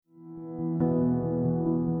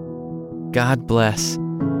God bless,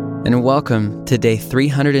 and welcome to day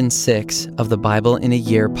 306 of the Bible in a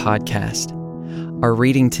Year podcast. Our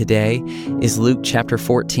reading today is Luke chapter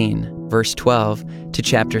 14, verse 12 to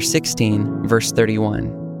chapter 16, verse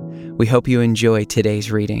 31. We hope you enjoy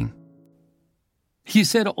today's reading. He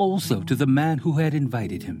said also to the man who had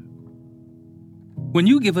invited him, "When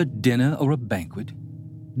you give a dinner or a banquet,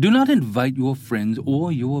 do not invite your friends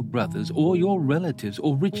or your brothers or your relatives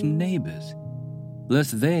or rich neighbors,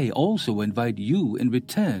 lest they also invite you in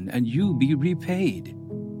return and you be repaid.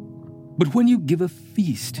 But when you give a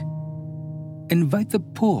feast, invite the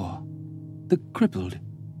poor, the crippled,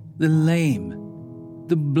 the lame,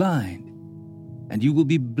 the blind, and you will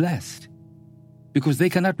be blessed, because they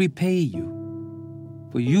cannot repay you,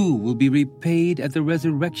 for you will be repaid at the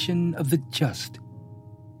resurrection of the just."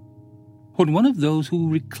 When one of those who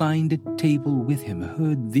reclined at table with him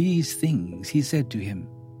heard these things, he said to him,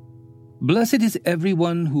 "Blessed is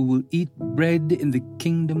everyone who will eat bread in the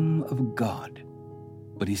kingdom of God."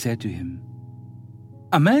 But he said to him,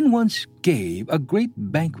 "A man once gave a great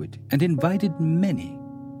banquet and invited many.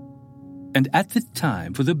 And at the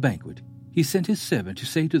time for the banquet, he sent his servant to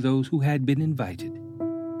say to those who had been invited,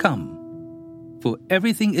 'Come, for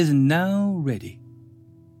everything is now ready.'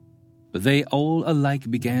 But they all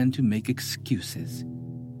alike began to make excuses.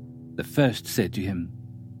 The first said to him,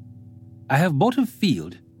 'I have bought a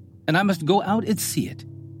field, and I must go out and see it.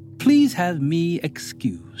 Please have me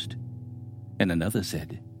excused.' And another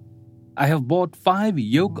said, 'I have bought 5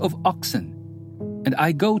 yoke of oxen, and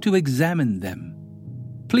I go to examine them.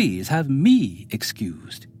 Please have me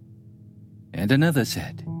excused.' And another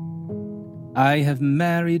said, 'I have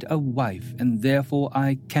married a wife, and therefore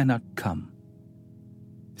I cannot come.'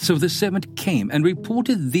 So the servant came and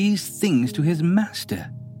reported these things to his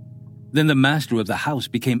master. Then the master of the house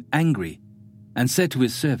became angry and said to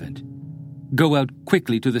his servant, 'Go out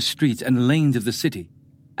quickly to the streets and lanes of the city,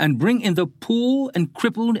 and bring in the poor and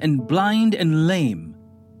crippled and blind and lame.'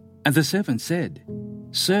 And the servant said,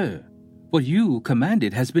 'Sir, what you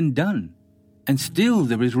commanded has been done, and still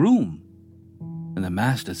there is room.' And the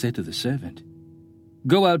master said to the servant,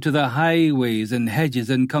 'Go out to the highways and hedges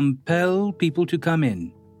and compel people to come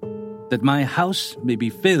in, that my house may be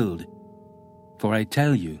filled. For I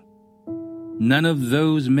tell you, none of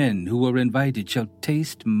those men who were invited shall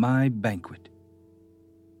taste my banquet.'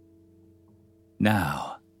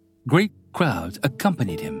 Now, great crowds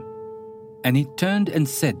accompanied him, and he turned and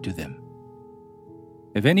said to them,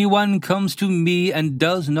 'If anyone comes to me and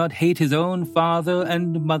does not hate his own father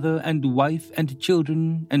and mother and wife and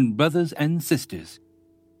children and brothers and sisters,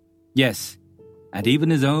 yes, and even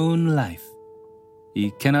his own life,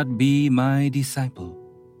 he cannot be my disciple.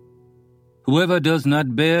 Whoever does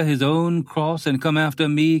not bear his own cross and come after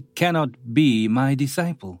me cannot be my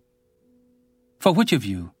disciple. For which of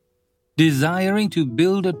you, desiring to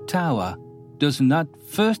build a tower, does not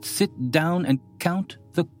first sit down and count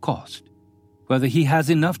the cost, whether he has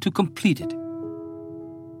enough to complete it?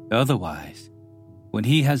 Otherwise, when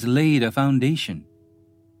he has laid a foundation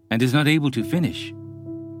and is not able to finish,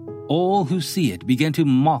 all who see it begin to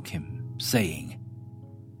mock him, saying,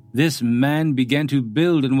 'This man began to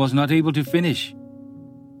build and was not able to finish.'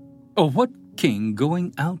 Or what king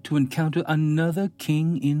going out to encounter another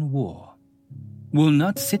king in war will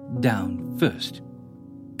not sit down first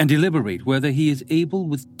and deliberate whether he is able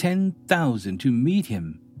with 10,000 to meet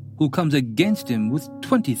him who comes against him with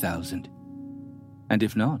 20,000? And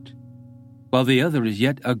if not, while the other is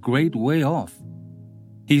yet a great way off,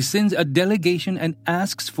 he sends a delegation and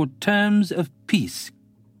asks for terms of peace.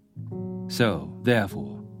 So,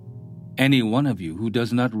 therefore, any one of you who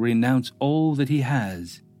does not renounce all that he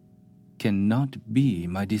has cannot be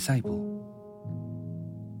my disciple.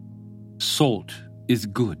 Salt is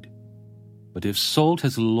good, but if salt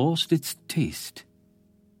has lost its taste,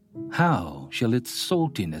 how shall its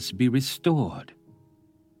saltiness be restored?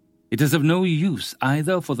 It is of no use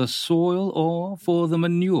either for the soil or for the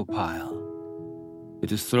manure pile.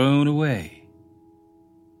 It is thrown away.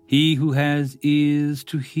 He who has ears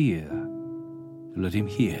to hear, let him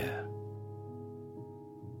hear."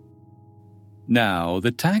 Now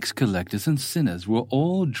the tax collectors and sinners were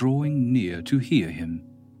all drawing near to hear him.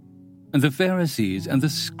 And the Pharisees and the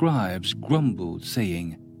scribes grumbled,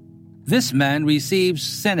 saying, "This man receives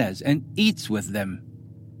sinners and eats with them."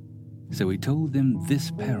 So he told them this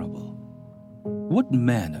parable. "What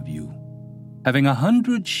man of you, having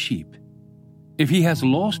 100 sheep, if he has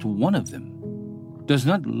lost one of them, does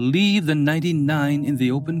not leave the 99 in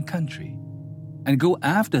the open country and go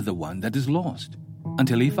after the one that is lost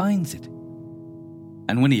until he finds it?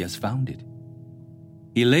 And when he has found it,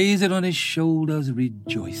 he lays it on his shoulders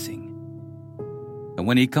rejoicing. And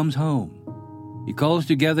when he comes home, He calls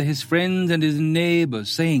together his friends and his neighbors,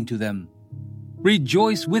 saying to them,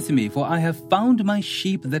 "Rejoice with me, for I have found my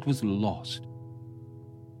sheep that was lost."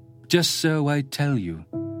 Just so I tell you,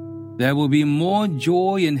 there will be more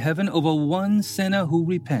joy in heaven over one sinner who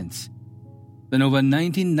repents than over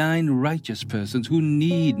 99 righteous persons who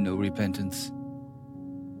need no repentance.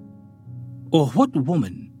 Or what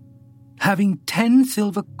woman, having 10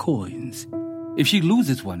 silver coins, if she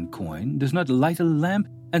loses one coin, does not light a lamp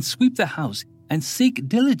and sweep the house and seek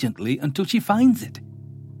diligently until she finds it?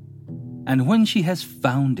 And when she has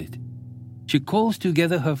found it, she calls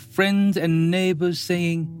together her friends and neighbors,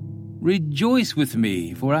 saying, "Rejoice with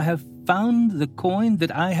me, for I have found the coin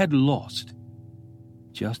that I had lost."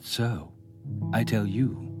 Just so, I tell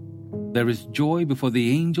you, there is joy before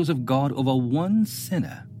the angels of God over one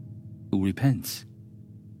sinner who repents.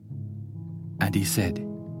 And he said,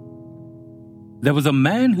 "There was a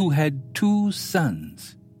man who had 2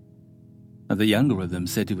 sons. And the younger of them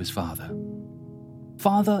said to his father,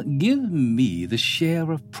 'Father, give me the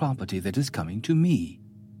share of property that is coming to me.'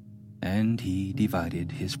 And he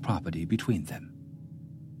divided his property between them.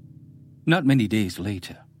 Not many days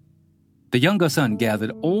later, the younger son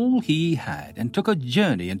gathered all he had and took a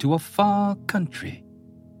journey into a far country.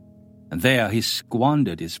 And there he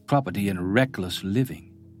squandered his property in reckless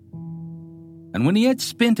living. And when he had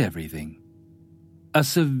spent everything, a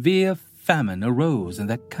severe famine arose in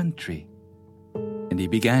that country, and he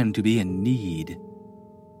began to be in need.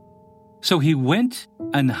 So he went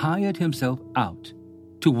and hired himself out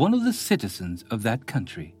to one of the citizens of that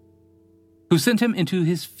country, who sent him into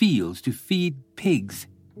his fields to feed pigs.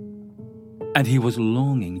 And he was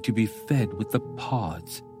longing to be fed with the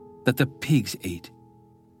pods that the pigs ate,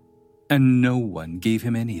 and no one gave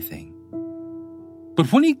him anything.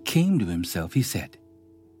 But when he came to himself, he said,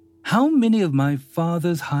 'How many of my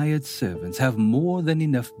father's hired servants have more than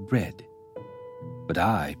enough bread? But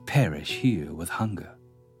I perish here with hunger.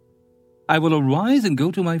 I will arise and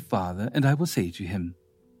go to my father, and I will say to him,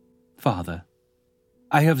 Father,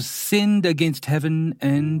 I have sinned against heaven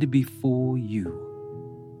and before you.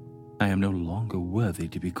 I am no longer worthy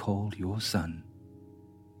to be called your son.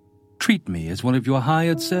 Treat me as one of your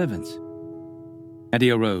hired servants.' And he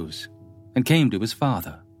arose and came to his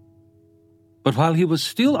father. But while he was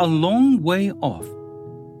still a long way off,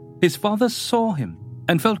 his father saw him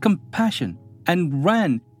and felt compassion and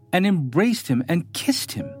ran and embraced him and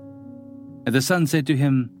kissed him. And the son said to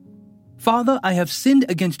him, 'Father, I have sinned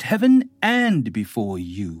against heaven and before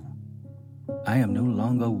you. I am no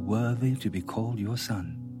longer worthy to be called your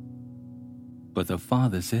son.' But the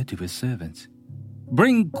father said to his servants,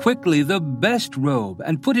 'Bring quickly the best robe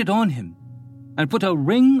and put it on him, and put a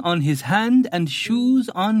ring on his hand and shoes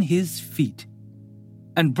on his feet.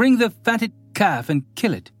 And bring the fatted calf and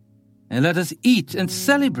kill it, and let us eat and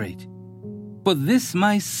celebrate. For this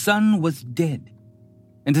my son was dead,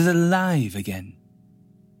 and is alive again.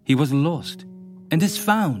 He was lost, and is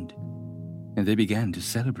found.' And they began to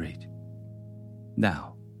celebrate.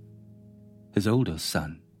 Now, his older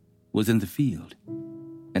son was in the field,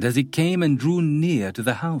 and as he came and drew near to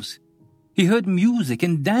the house, he heard music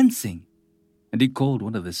and dancing. And he called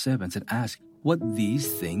one of the servants and asked what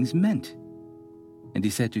these things meant. And he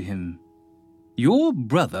said to him, 'Your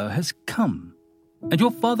brother has come, and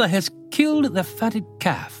your father has killed the fatted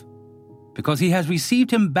calf, because he has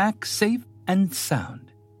received him back safe and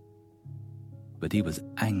sound.' But he was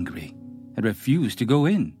angry and refused to go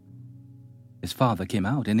in. His father came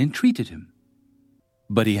out and entreated him.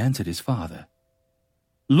 But he answered his father,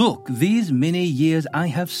 'Look, these many years I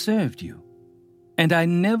have served you, and I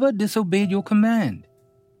never disobeyed your command.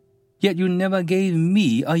 Yet you never gave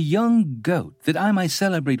me a young goat that I might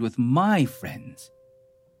celebrate with my friends.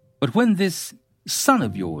 But when this son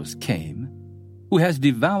of yours came, who has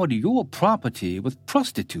devoured your property with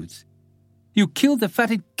prostitutes, you killed the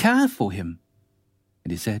fatted calf for him.'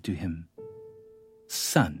 And he said to him,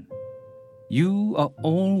 'Son, you are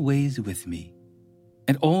always with me,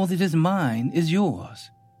 and all that is mine is yours.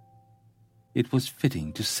 It was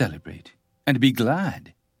fitting to celebrate and be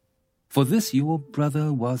glad, for this your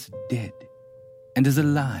brother was dead and is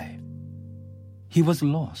alive. He was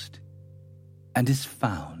lost and is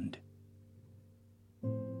found.'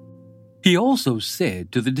 He also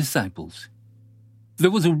said to the disciples,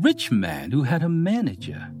 'There was a rich man who had a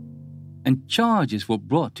manager, and charges were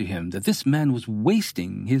brought to him that this man was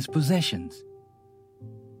wasting his possessions.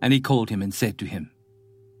 And he called him and said to him,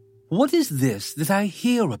 "What is this that I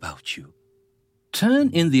hear about you? Turn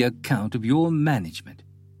in the account of your management,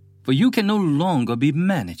 for you can no longer be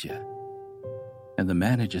manager." And the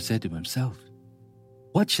manager said to himself,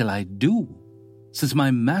 "What shall I do, since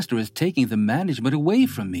my master is taking the management away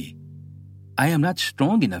from me? I am not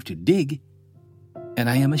strong enough to dig, and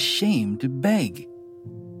I am ashamed to beg.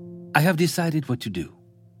 I have decided what to do,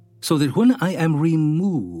 so that when I am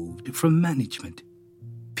removed from management,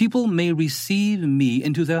 people may receive me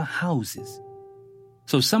into their houses.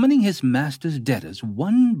 So summoning his master's debtors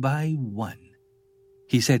one by one,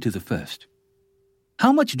 he said to the first,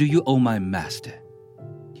 How much do you owe my master?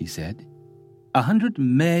 He said, 100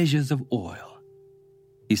 measures of oil.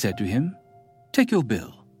 He said to him, Take your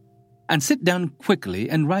bill, and sit down quickly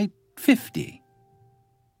and write 50.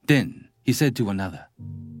 Then he said to another,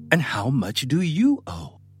 And how much do you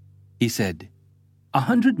owe? He said,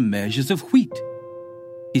 100 measures of wheat.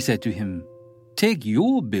 He said to him, Take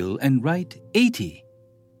your bill and write 80.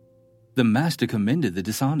 The master commended the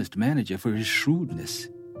dishonest manager for his shrewdness.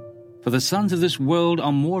 For the sons of this world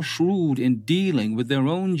are more shrewd in dealing with their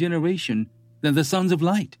own generation than the sons of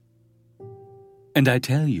light. And I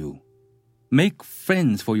tell you, make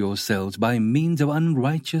friends for yourselves by means of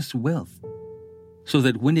unrighteous wealth, so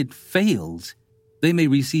that when it fails, they may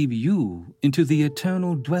receive you into the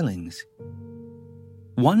eternal dwellings.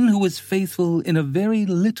 One who is faithful in a very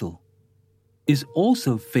little is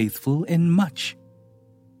also faithful in much.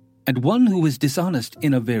 And one who is dishonest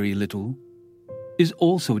in a very little is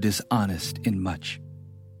also dishonest in much.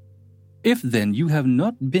 If then you have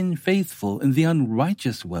not been faithful in the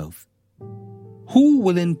unrighteous wealth, who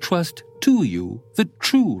will entrust to you the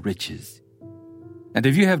true riches? And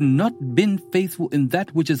if you have not been faithful in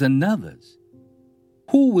that which is another's,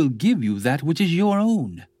 who will give you that which is your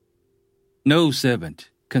own? No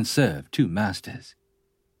servant can serve 2 masters,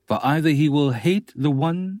 for either he will hate the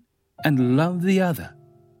one and love the other,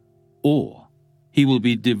 or he will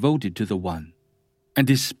be devoted to the one and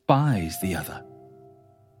despise the other.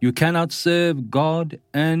 You cannot serve God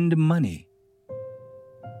and money.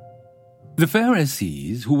 The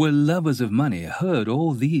Pharisees, who were lovers of money, heard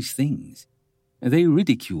all these things, and they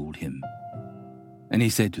ridiculed him. And he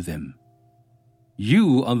said to them,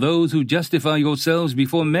 You are those who justify yourselves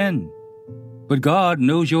before men, but God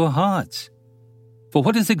knows your hearts. For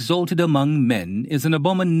what is exalted among men is an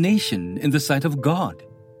abomination in the sight of God.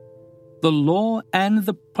 The law and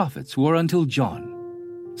the prophets were until John.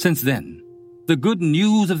 Since then, the good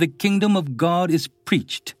news of the kingdom of God is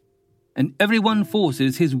preached, and everyone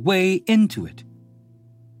forces his way into it.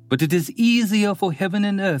 But it is easier for heaven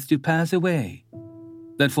and earth to pass away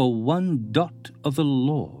than for one dot of the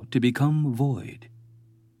law to become void.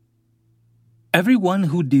 Everyone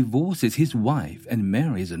who divorces his wife and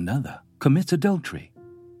marries another commits adultery,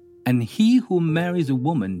 and he who marries a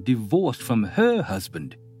woman divorced from her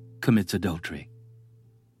husband commits adultery.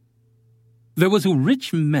 There was a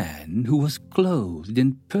rich man who was clothed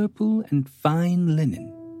in purple and fine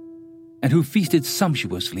linen, and who feasted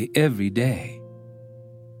sumptuously every day.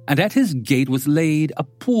 And at his gate was laid a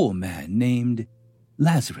poor man named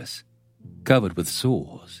Lazarus, covered with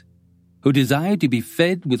sores, who desired to be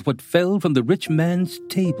fed with what fell from the rich man's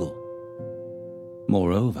table.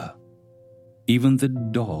 Moreover, even the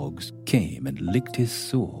dogs came and licked his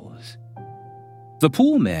sores. The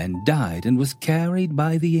poor man died and was carried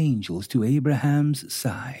by the angels to Abraham's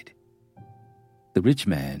side. The rich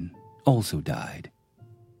man also died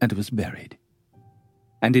and was buried.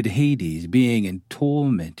 And in Hades, being in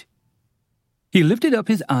torment, he lifted up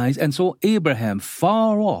his eyes and saw Abraham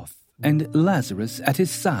far off and Lazarus at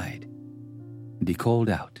his side. And he called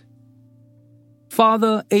out,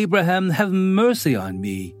 Father Abraham, have mercy on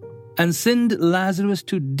me, and send Lazarus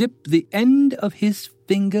to dip the end of his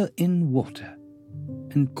finger in water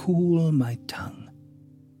and cool my tongue,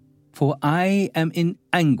 for I am in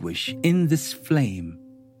anguish in this flame.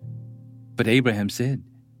 But Abraham said,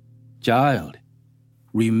 Child,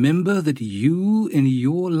 remember that you in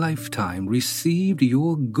your lifetime received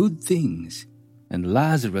your good things, and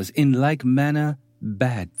Lazarus in like manner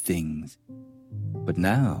bad things. But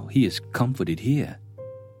now he is comforted here,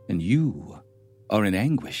 and you are in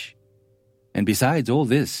anguish. And besides all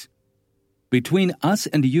this, between us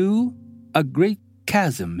and you a great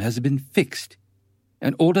chasm has been fixed,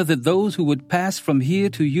 in order that those who would pass from here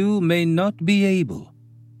to you may not be able,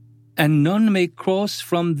 and none may cross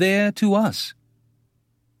from there to us.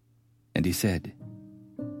 And he said,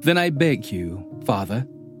 Then I beg you, Father,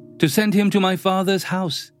 to send him to my father's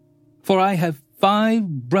house, for I have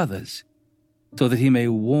 5 brothers, so that he may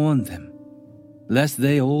warn them, lest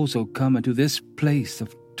they also come into this place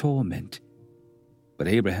of torment. But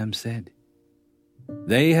Abraham said,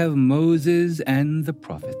 They have Moses and the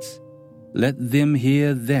prophets. Let them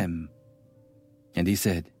hear them. And he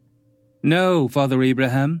said, No, Father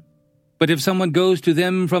Abraham, but if someone goes to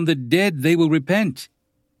them from the dead, they will repent.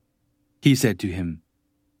 He said to him,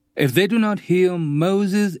 If they do not hear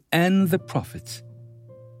Moses and the prophets,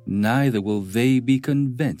 neither will they be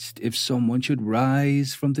convinced if someone should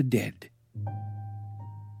rise from the dead.